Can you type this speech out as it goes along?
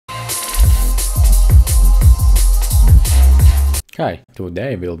Hi,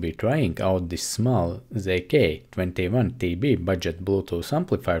 today we'll be trying out this small ZK-21 TB budget Bluetooth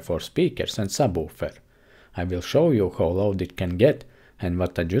amplifier for speakers and subwoofer. I will show you how loud it can get and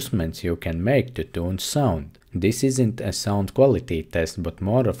what adjustments you can make to tune sound. This isn't a sound quality test but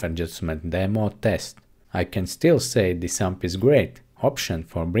more of an adjustment demo test. I can still say this amp is great option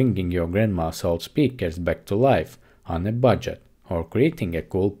for bringing your grandma's old speakers back to life on a budget or creating a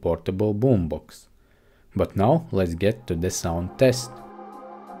cool portable boombox. But now let's get to the sound test.